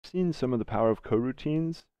seen some of the power of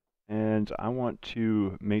coroutines, and I want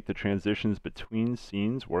to make the transitions between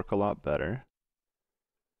scenes work a lot better.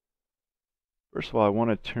 First of all, I want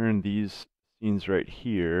to turn these scenes right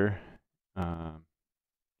here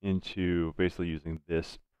into basically using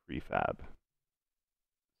this prefab.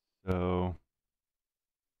 So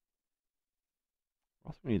we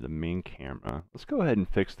also need the main camera. Let's go ahead and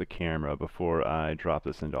fix the camera before I drop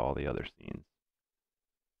this into all the other scenes.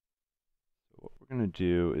 So what we're going to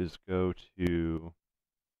do is go to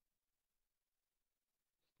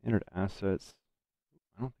standard assets.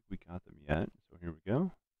 I don't think we got them yet. So here we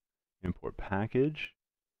go. Import package.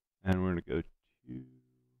 And we're going to go to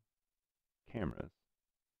cameras.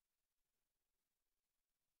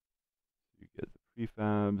 You get the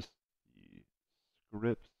prefabs, the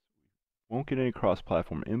scripts. We won't get any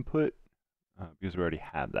cross-platform input because we already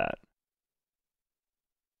have that.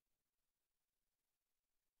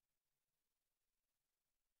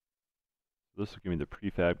 So this will give me the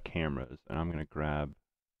prefab cameras, and I'm going to grab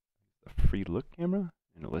the free look camera,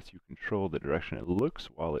 and it lets you control the direction it looks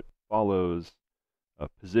while it follows,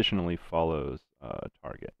 positionally follows a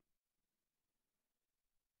target.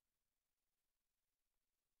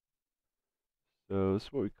 So this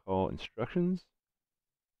is what we call instructions,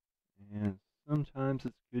 and sometimes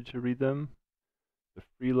it's good to read them. The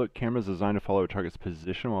free look camera is designed to follow a target's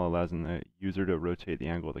position while allowing the user to rotate the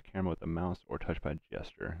angle of the camera with the mouse or touchpad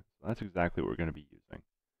gesture. So that's exactly what we're going to be using.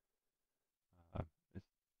 Let's see.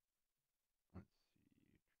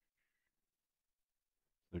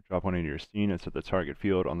 So drop one into your scene and set the target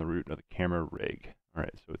field on the root of the camera rig.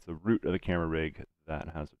 Alright, so it's the root of the camera rig that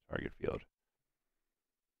has the target field.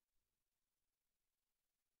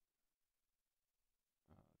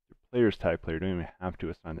 The player's tag player, don't even have to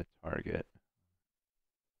assign the target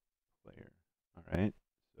player. Alright,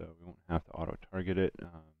 so we won't have to auto target it.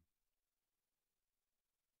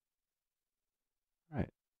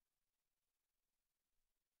 Alright,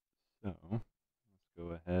 so let's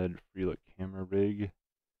go ahead, free look camera rig,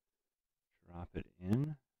 drop it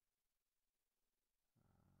in.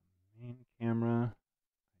 Main camera.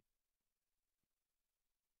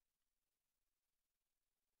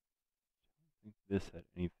 I don't think this had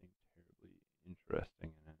anything terribly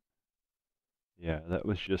interesting in it. Yeah, that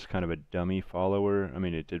was just kind of a dummy follower. I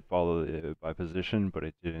mean, it did follow it by position, but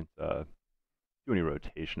it didn't do any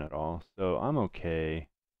rotation at all. So I'm okay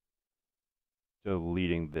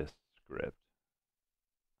deleting this script.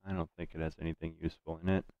 I don't think it has anything useful in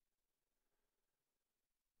it.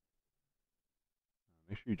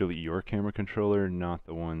 Make sure you delete your camera controller, not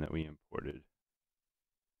the one that we imported.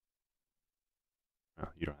 Oh,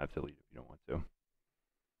 you don't have to delete it if you don't want to.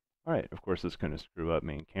 Alright, of course this is going to screw up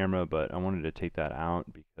main camera, but I wanted to take that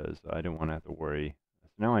out because I didn't want to have to worry. So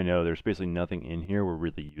now I know there's basically nothing in here we're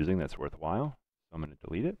really using that's worthwhile, so I'm going to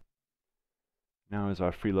delete it. Now is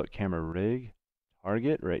our free look camera rig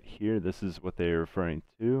target right here. This is what they're referring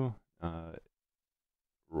to,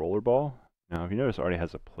 rollerball. Now if you notice, it already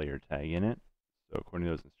has a player tag in it, so according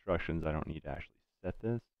to those instructions I don't need to actually set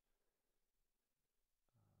this.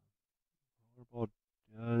 Rollerball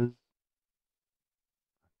does.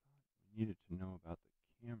 Needed to know about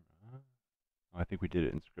the camera. Oh, I think we did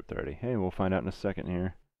it in script already. Hey, we'll find out in a second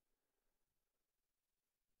here.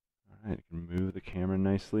 Alright, it can move the camera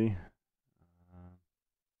nicely.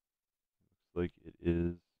 Looks like it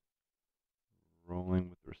is rolling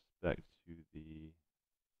with respect to the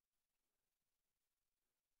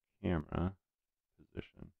camera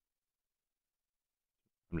position.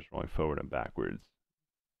 I'm just rolling forward and backwards.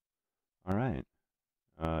 Alright.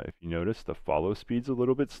 If you notice, the follow speed's a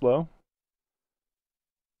little bit slow.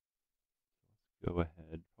 Let's go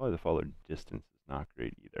ahead. Probably the follow distance is not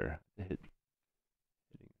great either. Hitting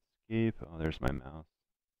escape. Oh, there's my mouse.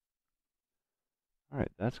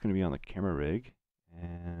 Alright, that's going to be on the camera rig.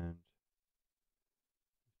 And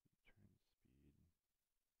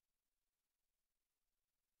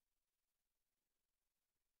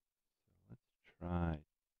let's try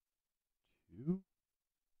 2.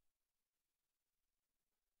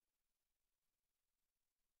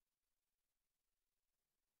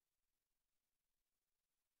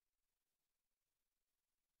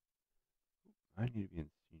 I need to be in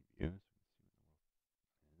scene view so we can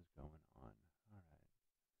see what is going on.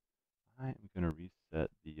 Alright. I am going to reset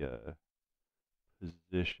the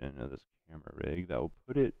position of this camera rig. That will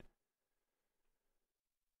put it,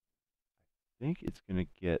 I think it's going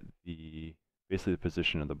to get the, basically the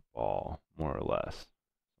position of the ball, more or less.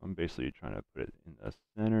 So I'm basically trying to put it in the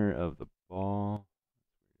center of the ball.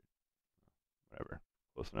 Whatever,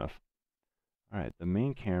 close enough. Alright, the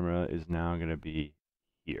main camera is now going to be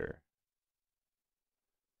here.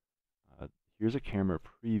 here's a camera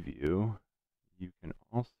preview. You can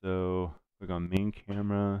also click on main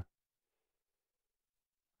camera.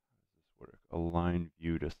 How does this work? Align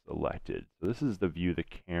view to selected. So this is the view the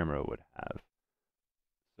camera would have.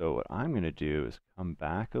 So what I'm going to do is come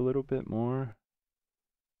back a little bit more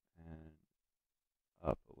and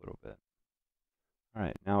up a little bit. All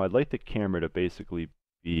right, now I'd like the camera to basically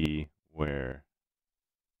be where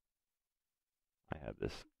I have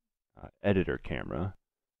this editor camera.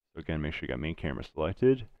 So again, make sure you got main camera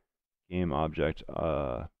selected, game object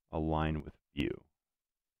align with view.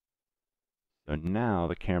 So now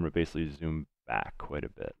the camera basically zoomed back quite a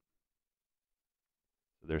bit.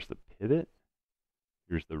 So there's the pivot.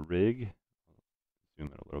 Here's the rig. Zoom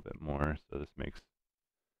in a little bit more so this makes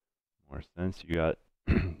more sense. You got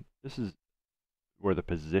this is where the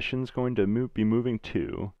position's going to be moving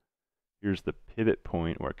to. Here's the pivot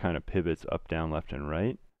point where it kind of pivots up, down, left, and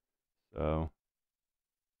right. So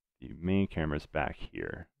the main camera's back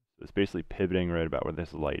here. So it's basically pivoting right about where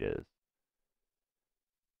this light is.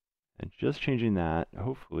 And just changing that,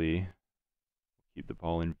 hopefully, keep the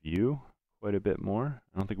ball in view quite a bit more.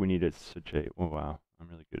 I don't think we needed such a, oh wow, I'm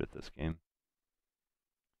really good at this game.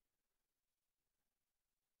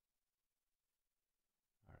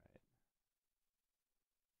 All right.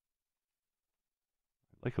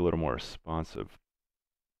 I'd like a little more responsive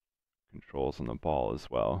controls on the ball as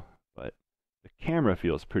well, but the camera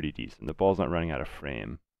feels pretty decent. The ball's not running out of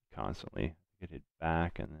frame constantly. Get it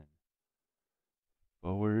back and then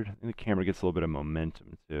forward. I think the camera gets a little bit of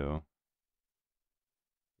momentum too.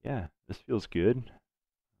 Yeah, this feels good.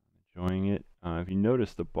 I'm enjoying it. If you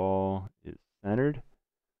notice, the ball is centered.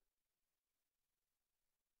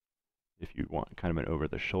 If you want kind of an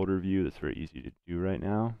over-the-shoulder view, that's very easy to do right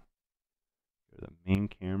now. Go to the main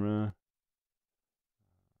camera.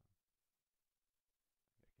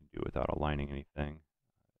 I can do it without aligning anything.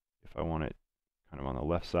 If I want it kind of on the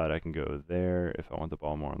left side, I can go there. If I want the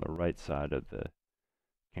ball more on the right side of the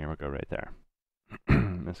camera, go right there.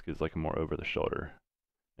 This gives like a more over-the-shoulder.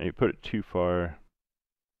 Now you put it too far,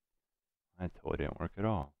 that totally didn't work at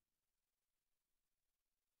all.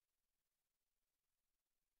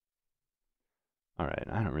 All right,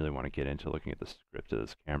 I don't really want to get into looking at the script of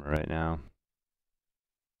this camera right now.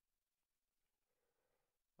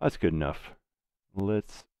 That's good enough.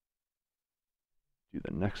 Let's do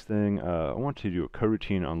the next thing. I want to do a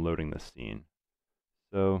coroutine on loading the scene.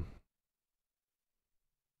 So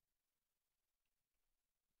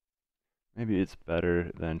maybe it's better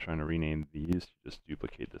than trying to rename these to just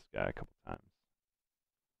duplicate this guy a couple times.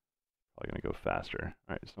 Probably going to go faster.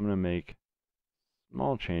 All right, so I'm going to make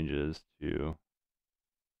small changes to,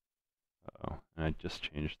 and I just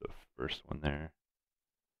changed the first one there.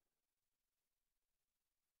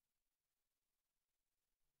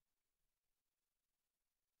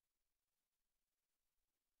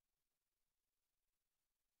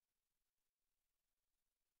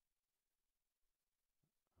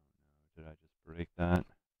 Did I just break that?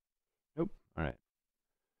 Nope. All right.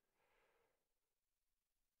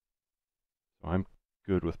 So I'm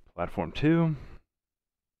good with platform 2. And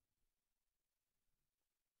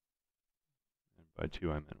by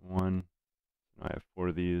 2 I meant 1. So now I have 4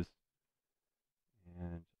 of these.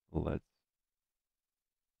 And let's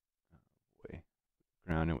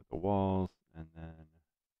ground it with the walls, and then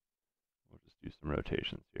we'll just do some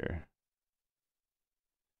rotations here.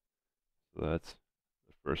 So that's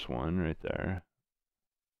the first one right there.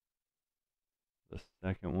 The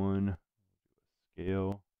second one, we'll do a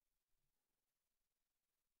scale.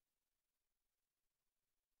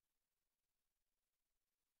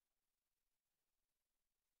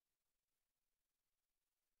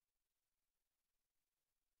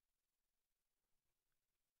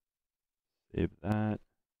 Save that.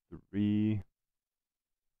 3.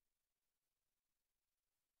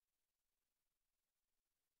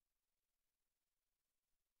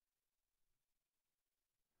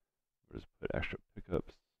 We'll just put extra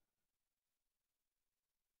pickups.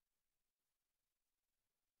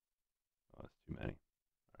 Oh, that's too many.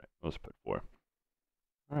 All right, let's put 4.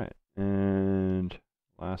 All right, and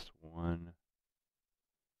last one,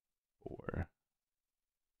 4.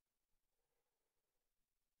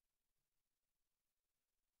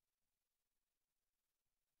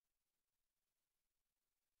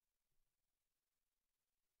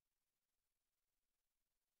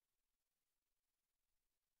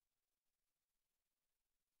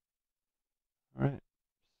 All right,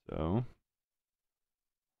 so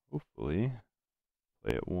hopefully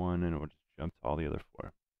play it 1 and we'll just jump to all the other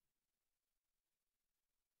 4.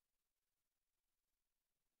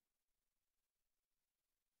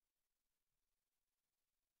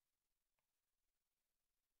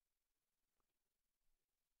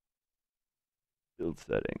 Build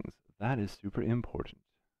settings. That is super important.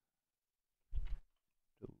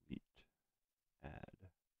 Delete, add,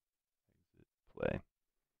 exit, play.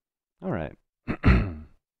 All right. I'm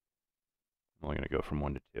only going to go from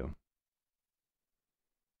 1 to 2.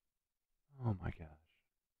 Oh my gosh.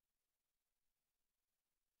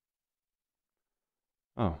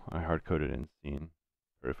 Oh, I hard-coded in scene.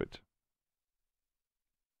 Perfect.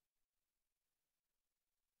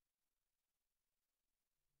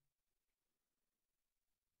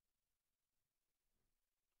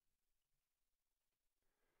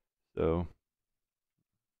 So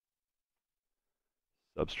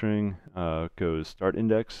substring goes start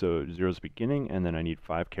index, so 0 is beginning, and then I need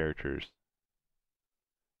 5 characters.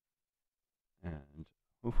 And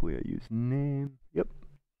hopefully I use name. Yep.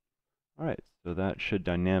 All right, so that should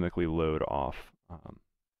dynamically load off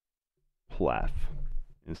Plaf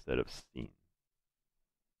instead of scene.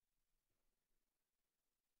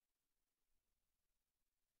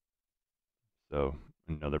 So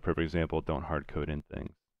another perfect example, don't hard code in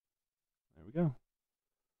things. There we go.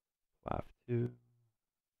 Plaf 2.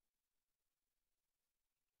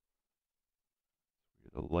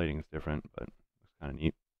 The lighting's different, but looks kind of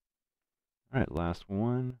neat. All right, last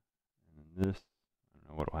one. And this, I don't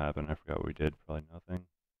know what will happen. I forgot what we did. Probably nothing.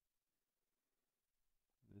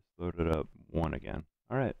 Just loaded up 1 again.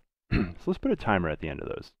 All right, so let's put a timer at the end of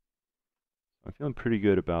those. So I'm feeling pretty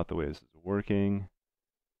good about the way this is working.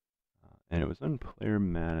 And it was on player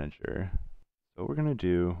manager. So what we're going to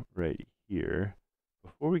do right here,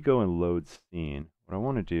 before we go and load scene, what I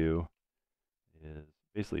want to do is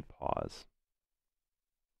basically pause.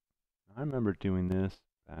 I remember doing this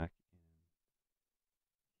back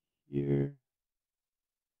in here.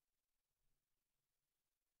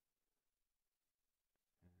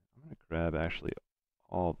 I'm going to grab actually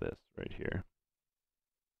all this right here.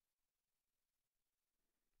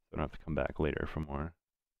 So I don't have to come back later for more.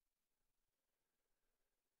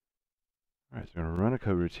 Alright, so we're going to run a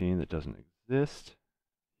coroutine that doesn't exist.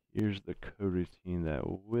 Here's the coroutine that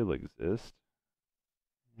will exist.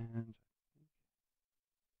 And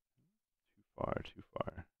too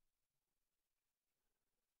far.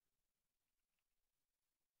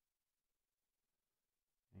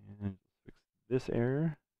 And fix this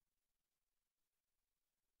error.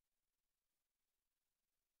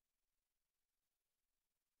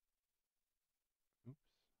 Oops.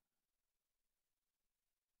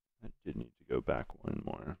 That did need to go back one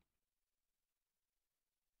more.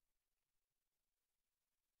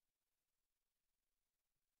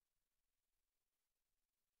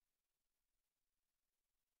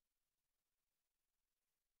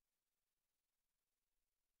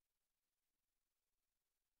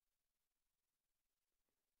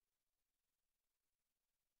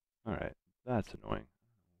 Alright, that's annoying.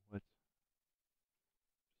 What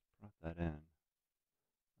brought that in?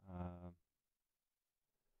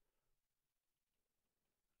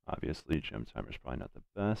 Obviously, gem timer is probably not the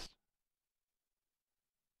best.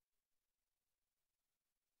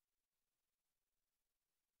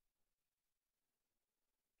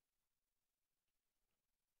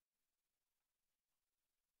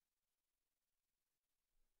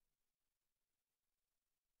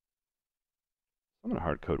 I'm going to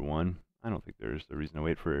hard code 1. I don't think there's a reason to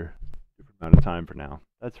wait for a different amount of time for now.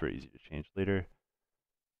 That's very easy to change later.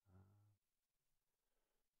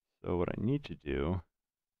 So what I need to do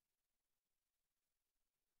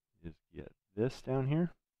is get this down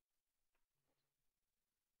here.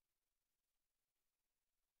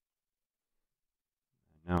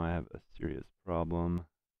 And now I have a serious problem.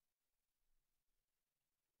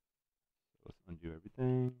 So let's undo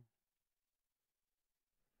everything.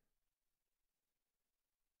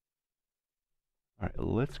 All right,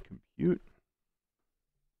 let's compute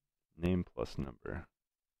name plus number.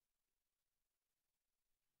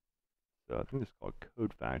 So I think this is called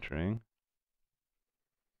code factoring.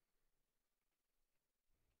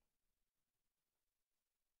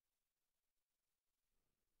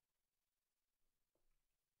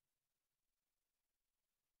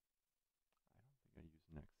 I don't think I use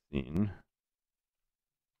next scene.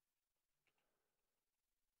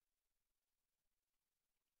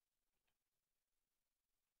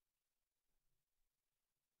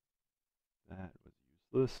 That was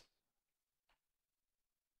useless.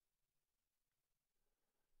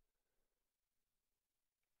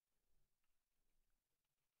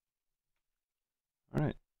 All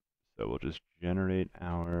right, so we'll just generate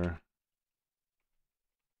our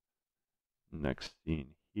next scene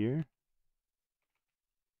here.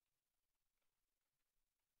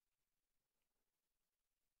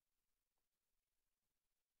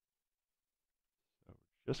 So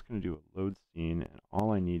we're just going to do a load scene, and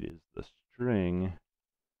all I need is the string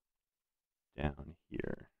down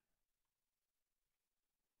here.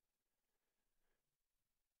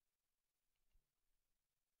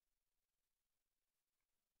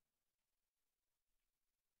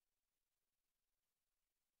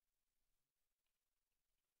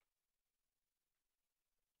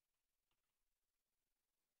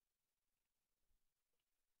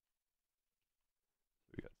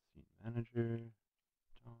 So we got scene manager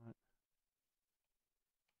dot.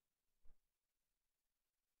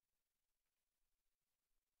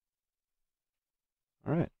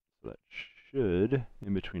 All right, so that should,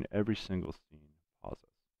 in between every single scene, pause us.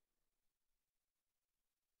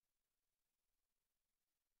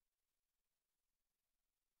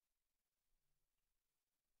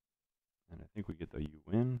 And I think we get the you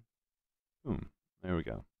win. Boom, there we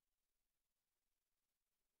go.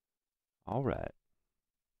 All right.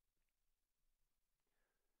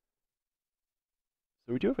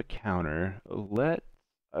 So we do have a counter.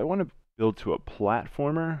 I want to build to a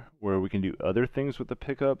platformer where we can do other things with the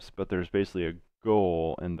pickups, but there's basically a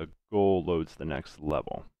goal, and the goal loads the next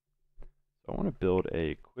level. So I want to build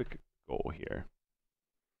a quick goal here.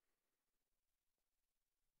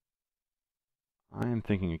 I am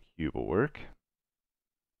thinking a cube will work.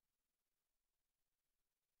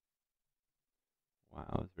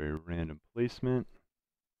 Wow, it's very random placement.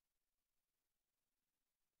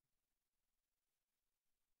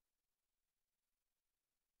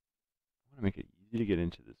 I want to make it easy to get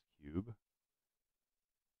into this cube.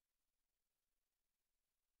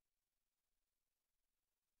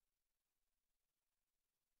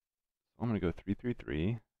 So I'm going to go 3, 3,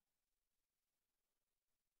 3.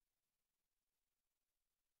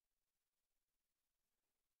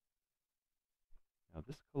 Now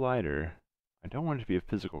this collider, I don't want it to be a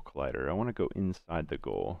physical collider. I want to go inside the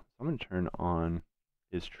goal. So I'm going to turn on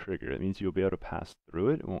is trigger. It means you'll be able to pass through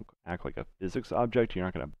it. It won't act like a physics object. You're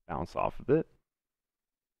not going to bounce off of it.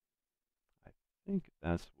 I think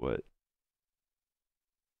that's what...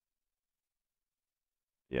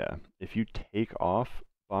 Yeah, if you take off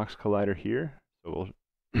box collider here, so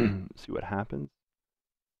we'll see what happens.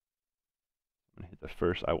 I'm going to hit the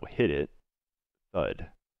first, I will hit it, thud.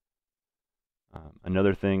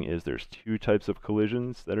 Another thing is there's two types of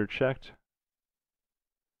collisions that are checked.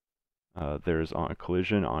 There's on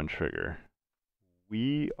collision on trigger.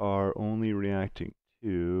 We are only reacting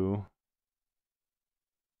to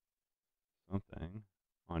something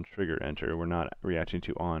on trigger enter. We're not reacting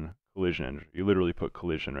to on collision enter. You literally put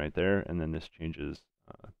collision right there, and then this changes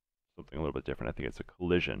something a little bit different. I think it's a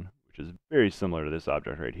collision, which is very similar to this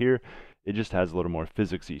object right here. It just has a little more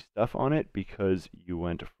physicsy stuff on it because you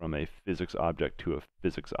went from a physics object to a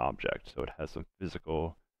physics object. So it has some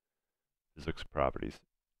physics properties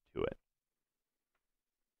to it.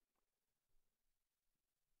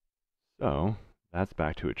 So that's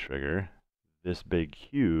back to a trigger. This big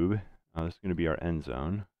cube, this is going to be our end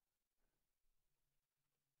zone.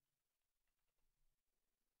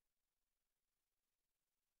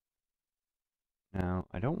 Now,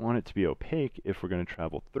 I don't want it to be opaque if we're going to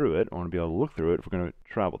travel through it. I want to be able to look through it if we're going to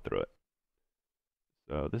travel through it.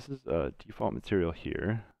 So this is a default material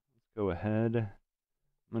here. Let's go ahead.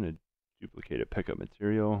 I'm going to duplicate a pickup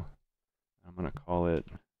material. I'm going to call it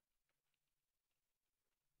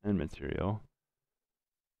end material.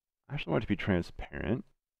 I actually want it to be transparent.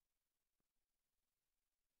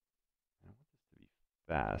 I want this to be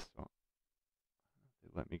fast. So they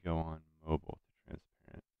let me go on mobile to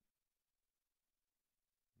transparent.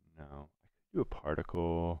 No, I could do a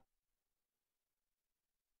particle.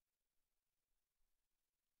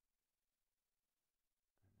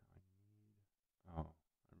 Oh,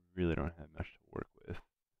 I really don't have much to work with.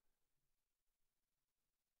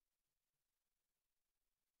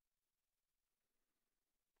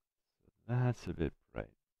 So that's a bit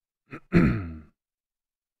bright.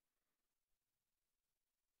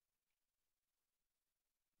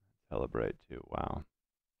 Hella bright too, wow.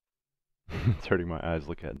 It's hurting my eyes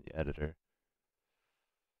looking at the editor.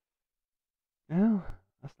 No,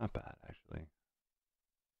 that's not bad actually.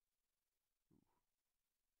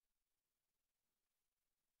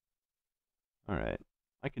 Alright,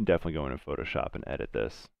 I can definitely go into Photoshop and edit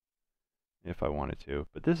this if I wanted to,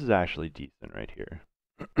 but this is actually decent right here.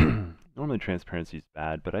 Normally transparency is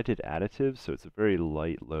bad, but I did additives, so it's a very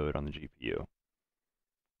light load on the GPU. I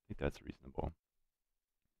think that's reasonable.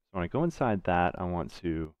 So when I go inside that, I want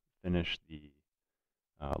to finish the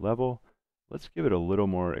level. Let's give it a little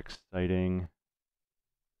more exciting.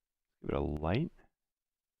 Give it a light.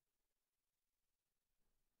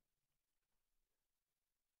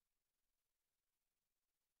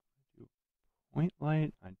 point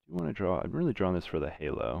light, I do want to draw, I'm really drawing this for the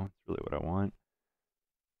halo. It's really what I want.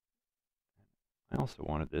 I also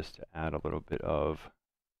wanted this to add a little bit of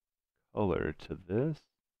color to this.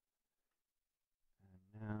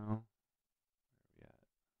 And now, where are we at?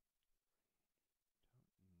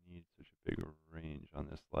 Don't need such a big range on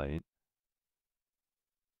this light.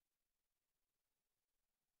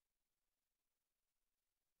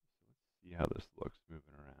 So let's see how this looks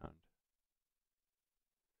moving around.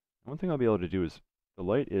 One thing I'll be able to do is, the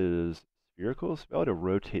light is spherical, so I'll be able to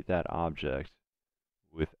rotate that object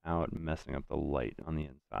without messing up the light on the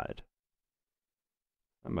inside.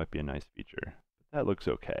 That might be a nice feature, but that looks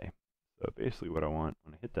okay. So basically what I want,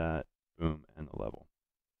 when I hit that, boom, and the level.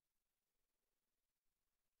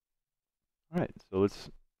 Alright, so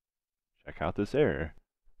let's check out this error.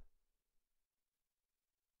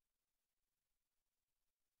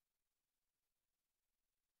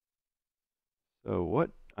 So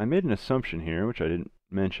I made an assumption here, which I didn't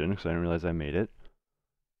mention because I didn't realize I made it.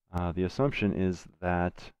 The assumption is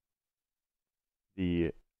that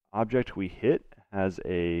the object we hit has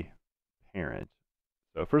a parent.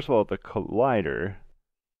 So first of all, the collider,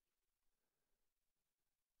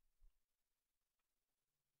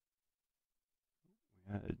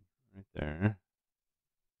 we had right there.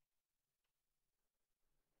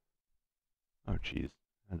 Oh geez,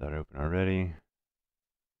 I had that open already.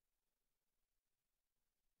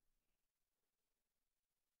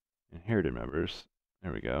 Inherited members,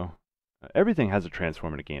 there we go. Everything has a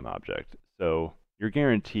transform in a game object, so you're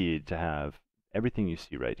guaranteed to have everything you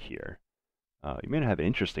see right here. You may not have an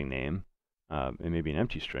interesting name, it may be an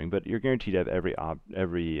empty string, but you're guaranteed to have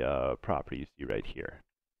every property you see right here.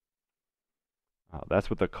 That's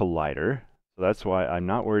with the collider, so that's why I'm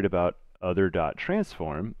not worried about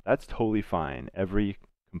other.transform. That's totally fine. Every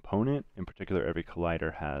component, in particular every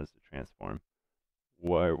collider, has a transform.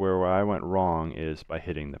 Where I went wrong is by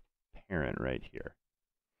hitting the parent right here.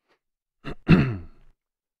 So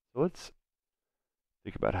let's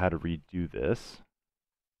think about how to redo this.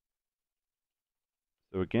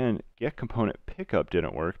 So again, get component pickup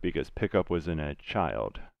didn't work because pickup was in a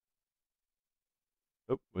child.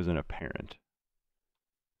 Oh, was in a parent.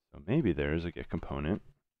 So maybe there's a get component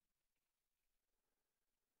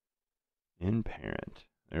in parent.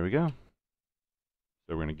 There we go.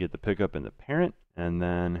 So we're going to get the pickup in the parent and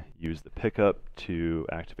then use the pickup to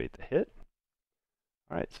activate the hit.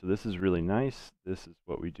 All right, so this is really nice. This is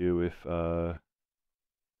what we do if we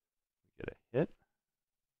get a hit.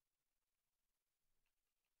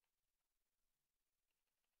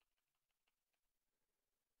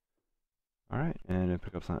 All right, and if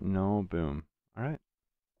pickup's not null, boom. All right.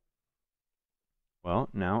 Well,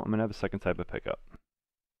 now I'm going to have a second type of pickup.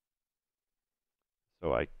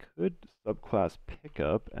 So I could subclass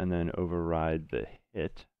pickup and then override the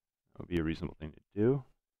hit. That would be a reasonable thing to do.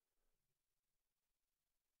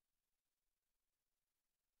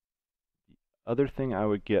 The other thing I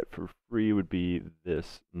would get for free would be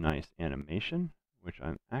this nice animation, which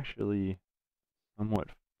I'm actually somewhat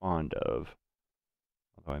fond of,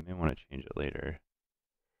 although I may want to change it later.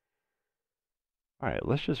 All right,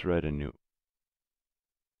 let's just write a new.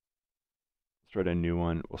 Let's write a new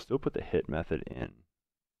one. We'll still put the hit method in.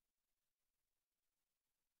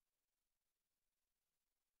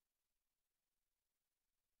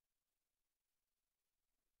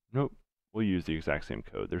 Nope, we'll use the exact same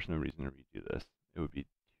code. There's no reason to redo this. It would be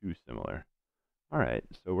too similar. All right,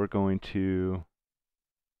 so we're going to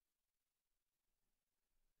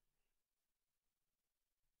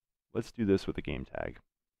let's do this with a game tag.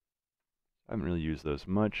 I haven't really used those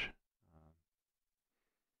much.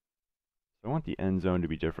 So I want the end zone to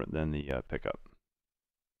be different than the pickup.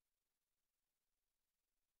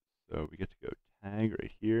 So we get to go tag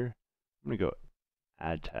right here. I'm going to go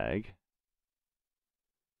add tag.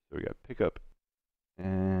 So we got pickup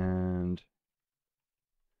and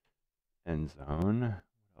end zone.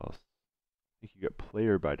 What else? I think you got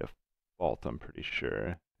player by default, I'm pretty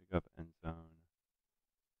sure. Pickup end zone.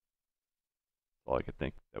 That's all I could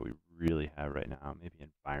think that we really have right now. Maybe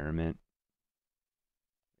environment.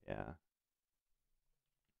 Yeah.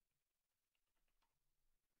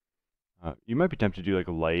 You might be tempted to do like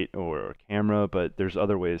a light or a camera, but there's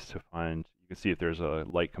other ways to find. You can see if there's a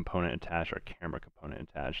light component attached or a camera component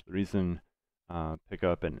attached. The reason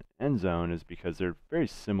pickup and end zone is because they're very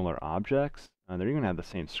similar objects. They're even going to have the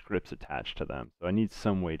same scripts attached to them. So I need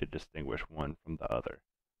some way to distinguish one from the other.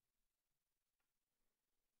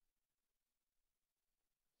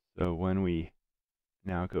 So when we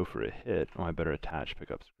now go for a hit, oh, I better attach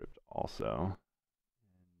pickup script also.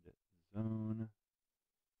 And zone,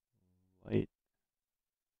 light,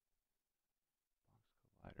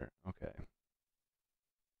 box collider. Okay.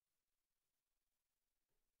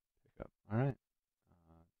 All right.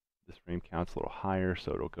 This frame count's a little higher,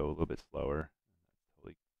 so it'll go a little bit slower. That's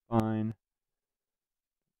totally fine.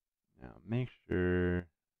 Now make sure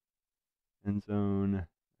end zone, and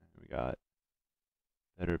we got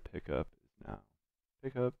better pickup is now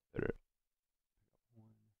pickup, better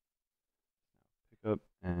pickup,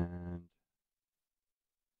 and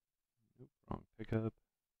nope, wrong pickup,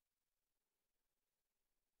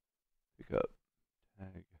 pickup,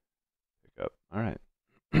 tag, pickup. All right.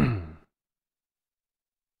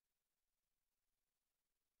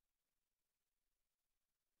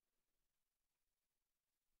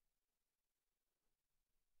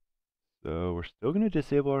 So we're still going to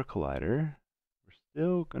disable our collider. We're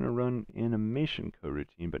still going to run animation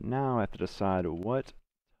coroutine, but now I have to decide what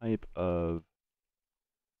type of,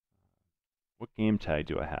 what game tag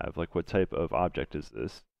do I have? Like what type of object is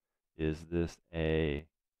this? Is this a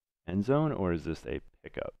end zone or is this a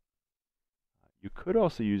pickup? You could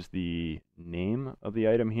also use the name of the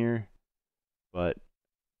item here, but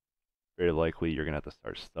very likely you're going to have to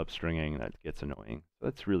start substringing, and that gets annoying. So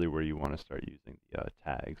that's really where you want to start using the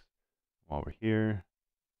tags. While we're here,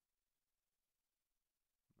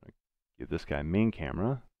 I'm going to give this guy main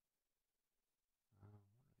camera.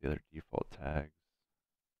 The other default tags.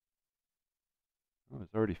 Oh,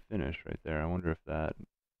 it's already finished right there. I wonder if that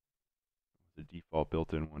was the default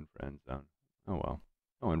built-in one for end zone. Oh well.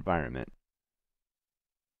 Oh, environment.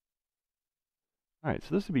 All right,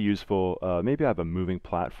 so this would be useful. Maybe I have a moving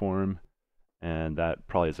platform, and that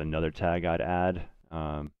probably is another tag I'd add.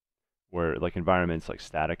 Where like environment's like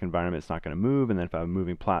static environment, it's not going to move, and then if I have a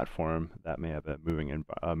moving platform, that may have a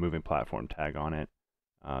moving platform tag on it,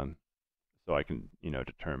 so I can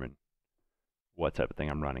determine what type of thing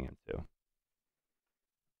I'm running into.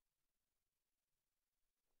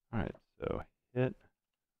 All right, so hit.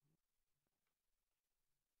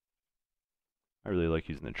 I really like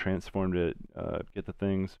using the transform to get the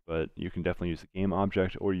things, but you can definitely use the game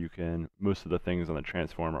object, or you can, most of the things on the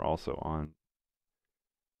transform are also on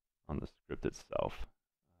the script itself.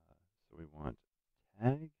 So we want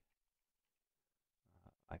tag.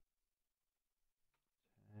 Tag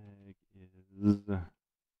is,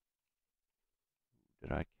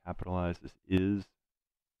 did I capitalize? This is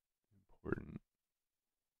important.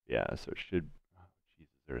 Yeah, so it should, oh, geez,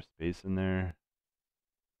 is there a space in there?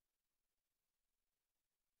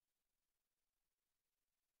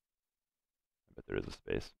 I bet there is a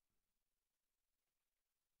space.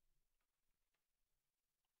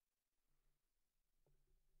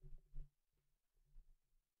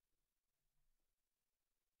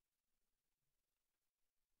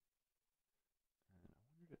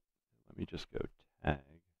 Let me just go tag.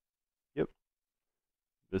 Yep.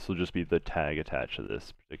 This will just be the tag attached to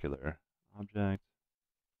this particular object.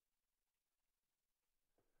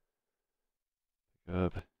 Pick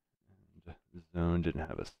up. And zone didn't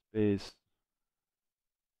have a space.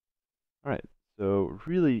 All right. So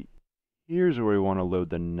really, here's where we want to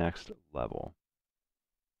load the next level.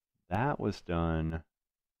 That was done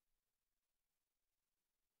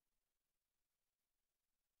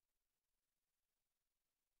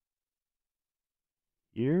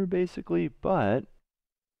here, basically, but I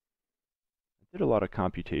did a lot of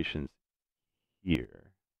computations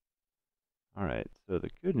here. All right, so the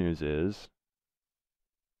good news is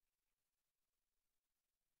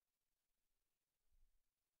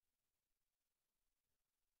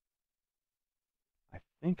I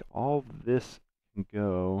think all of this can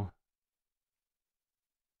go.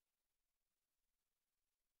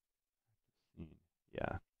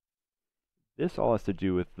 Yeah. This all has to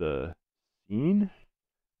do with the scene,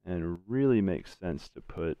 and it really makes sense to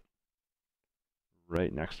put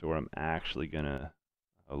right next to where I'm actually going to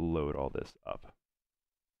load all this up.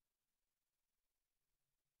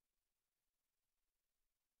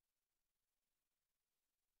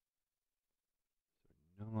 So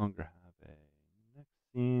we no longer have a next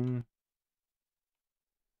scene.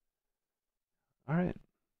 All right.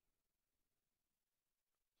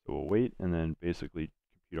 So we'll wait and then basically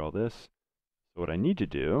compute all this. So what I need to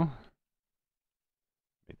do,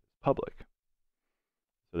 make this public.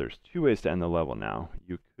 So there's two ways to end the level now.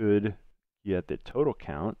 You could get the total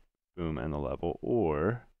count, boom, end the level,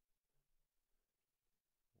 or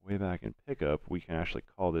way back in pickup, we can actually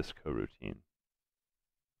call this coroutine.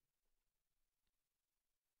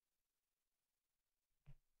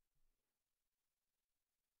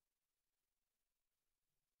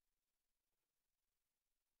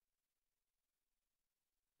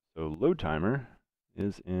 So load timer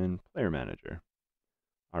is in player manager.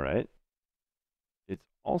 All right. It's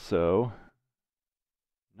also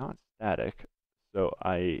not static, so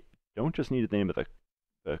I don't just need the name of the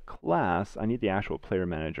the class, I need the actual player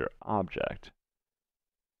manager object.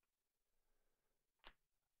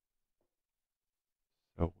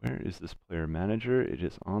 So where is this player manager? It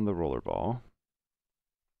is on the rollerball.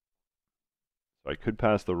 So I could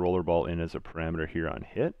pass the rollerball in as a parameter here on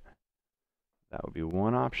hit. That would be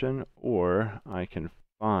one option, or I can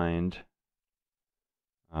find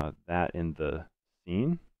that in the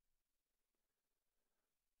scene.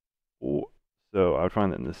 So I would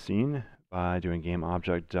find that in the scene by doing game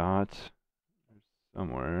object dot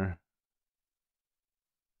somewhere.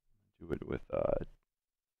 Do it with type.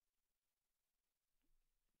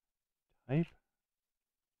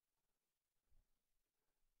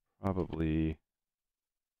 Probably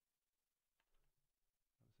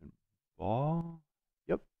ball.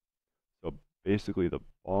 Yep. So basically the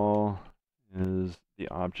ball is the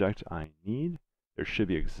object I need. There should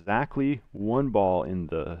be exactly one ball in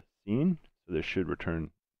the scene. So this should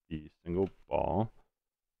return the single ball.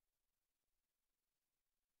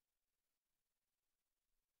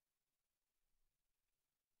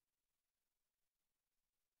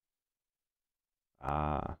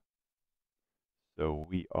 So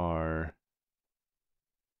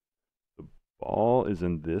the ball is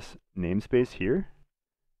in this namespace here.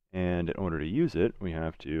 And in order to use it, we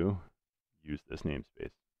have to use this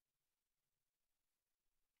namespace.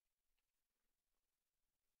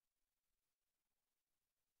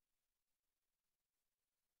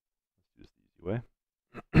 Let's do this the easy way.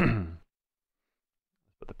 Let's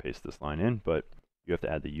put the paste this line in, but you have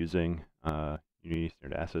to add the using Unity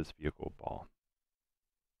standard assets vehicle ball.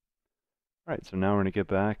 All right, so now we're going to get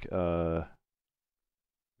back. We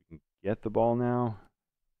can get the ball now.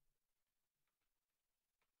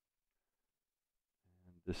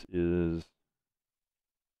 And this is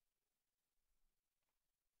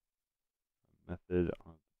a method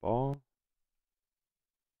on the ball.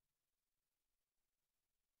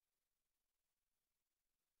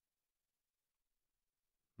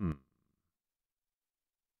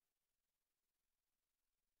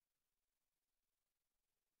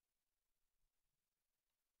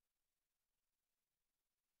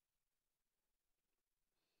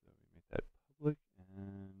 So we make that public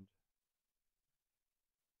and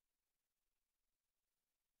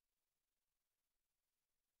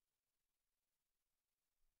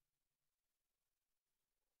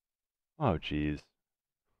oh geez.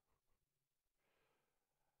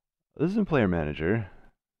 This is in Player Manager.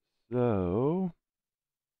 So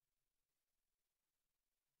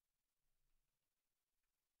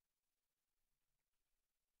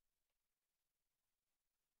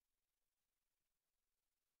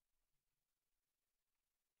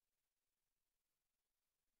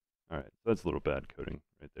all right, so that's a little bad coding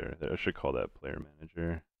right there. I should call that Player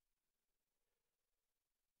Manager.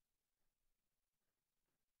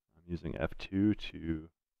 I'm using F2 to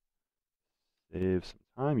save some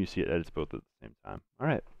time. You see it edits both at the same time. All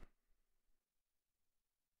right.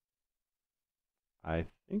 I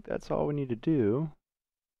think that's all we need to do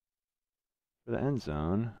for the end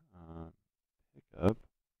zone. Pick up.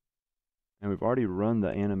 And we've already run the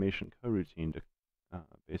animation coroutine to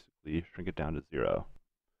basically shrink it down to 0.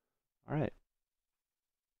 All right.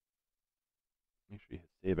 Make sure you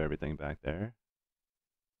save everything back there.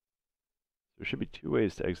 There should be 2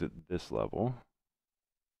 ways to exit this level.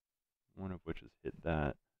 One of which is hit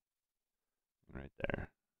that right there.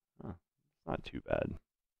 Huh, it's not too bad.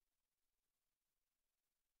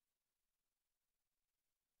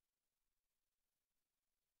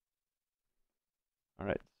 All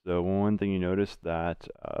right, so one thing you notice that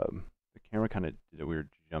the camera kind of did a weird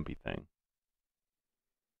jumpy thing.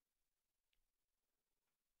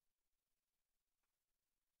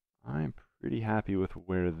 I'm pretty happy with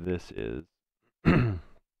where this is. The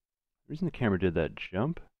reason the camera did that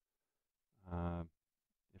jump,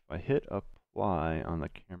 if I hit apply on the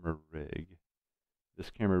camera rig, this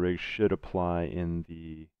camera rig should apply in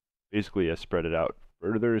the, basically I spread it out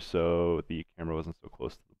further so the camera wasn't so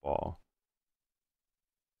close to the ball.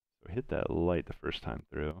 So hit that light the first time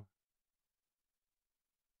through.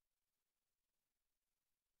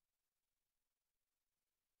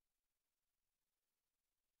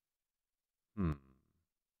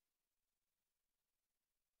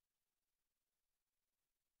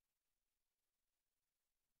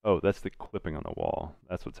 Oh, that's the clipping on the wall.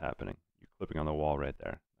 That's what's happening. You're clipping on the wall right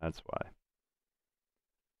there. That's why.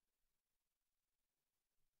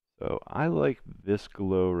 So I like this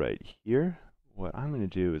glow right here. What I'm going to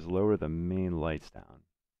do is lower the main lights down.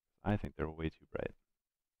 I think they're way too bright.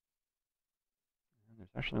 And there's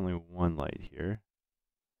actually only one light here.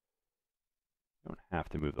 You don't have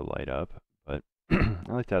to move the light up, but I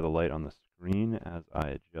like to have the light on the screen as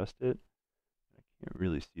I adjust it. I Can't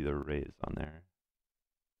really see the rays on there.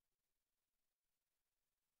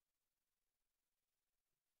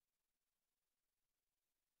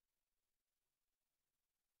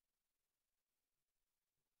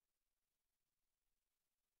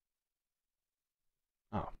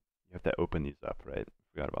 Oh, you have to open these up, right?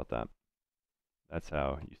 Forgot about that. That's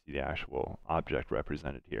how you see the actual object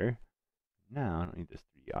represented here. Now, I don't need this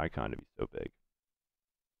 3D icon to be so big.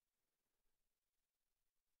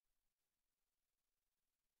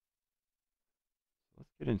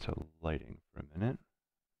 Let's get into lighting for a minute.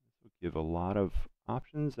 This will give a lot of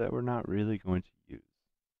options that we're not really going to use.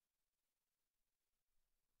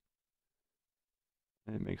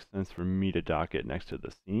 And it makes sense for me to dock it next to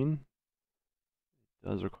the scene. It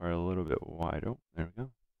does require a little bit wide. Oh, there we go.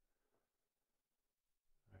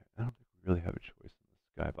 Right, I don't think we really have a choice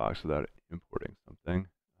in the skybox without importing something.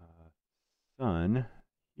 Sun,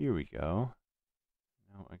 here we go.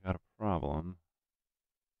 Now I got a problem.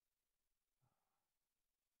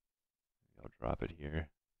 Maybe I'll drop it here.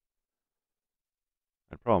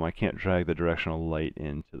 My problem, I can't drag the directional light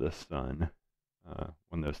into the sun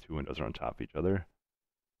when those two windows are on top of each other.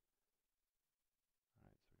 All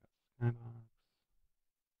right, so we got skybox.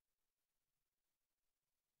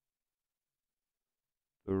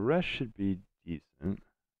 The rest should be decent.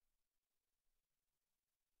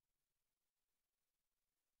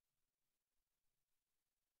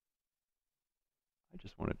 I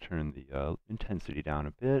just want to turn the intensity down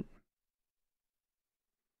a bit. It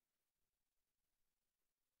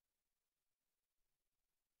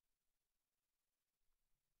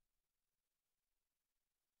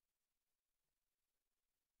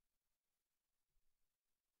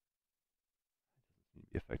doesn't seem to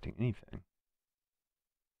be affecting anything.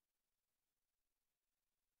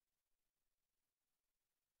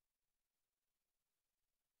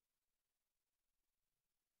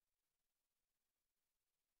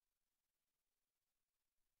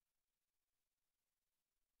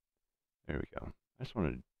 There we go. I just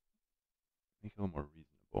wanted to make it a little more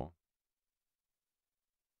reasonable.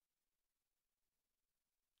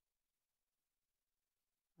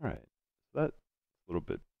 All right, so that's a little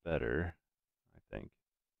bit better, I think.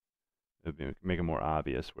 It would make it more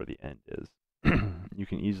obvious where the end is. You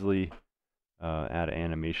can easily add an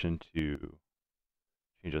animation to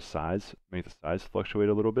change the size, make the size fluctuate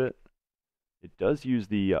a little bit. It does use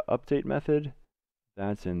the update method.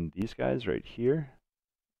 That's in these guys right here.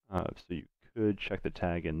 So you could check the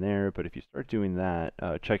tag in there, but if you start doing that,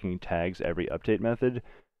 checking tags every update method,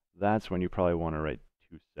 that's when you probably want to write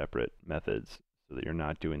two separate methods so that you're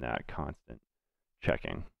not doing that constant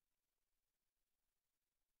checking.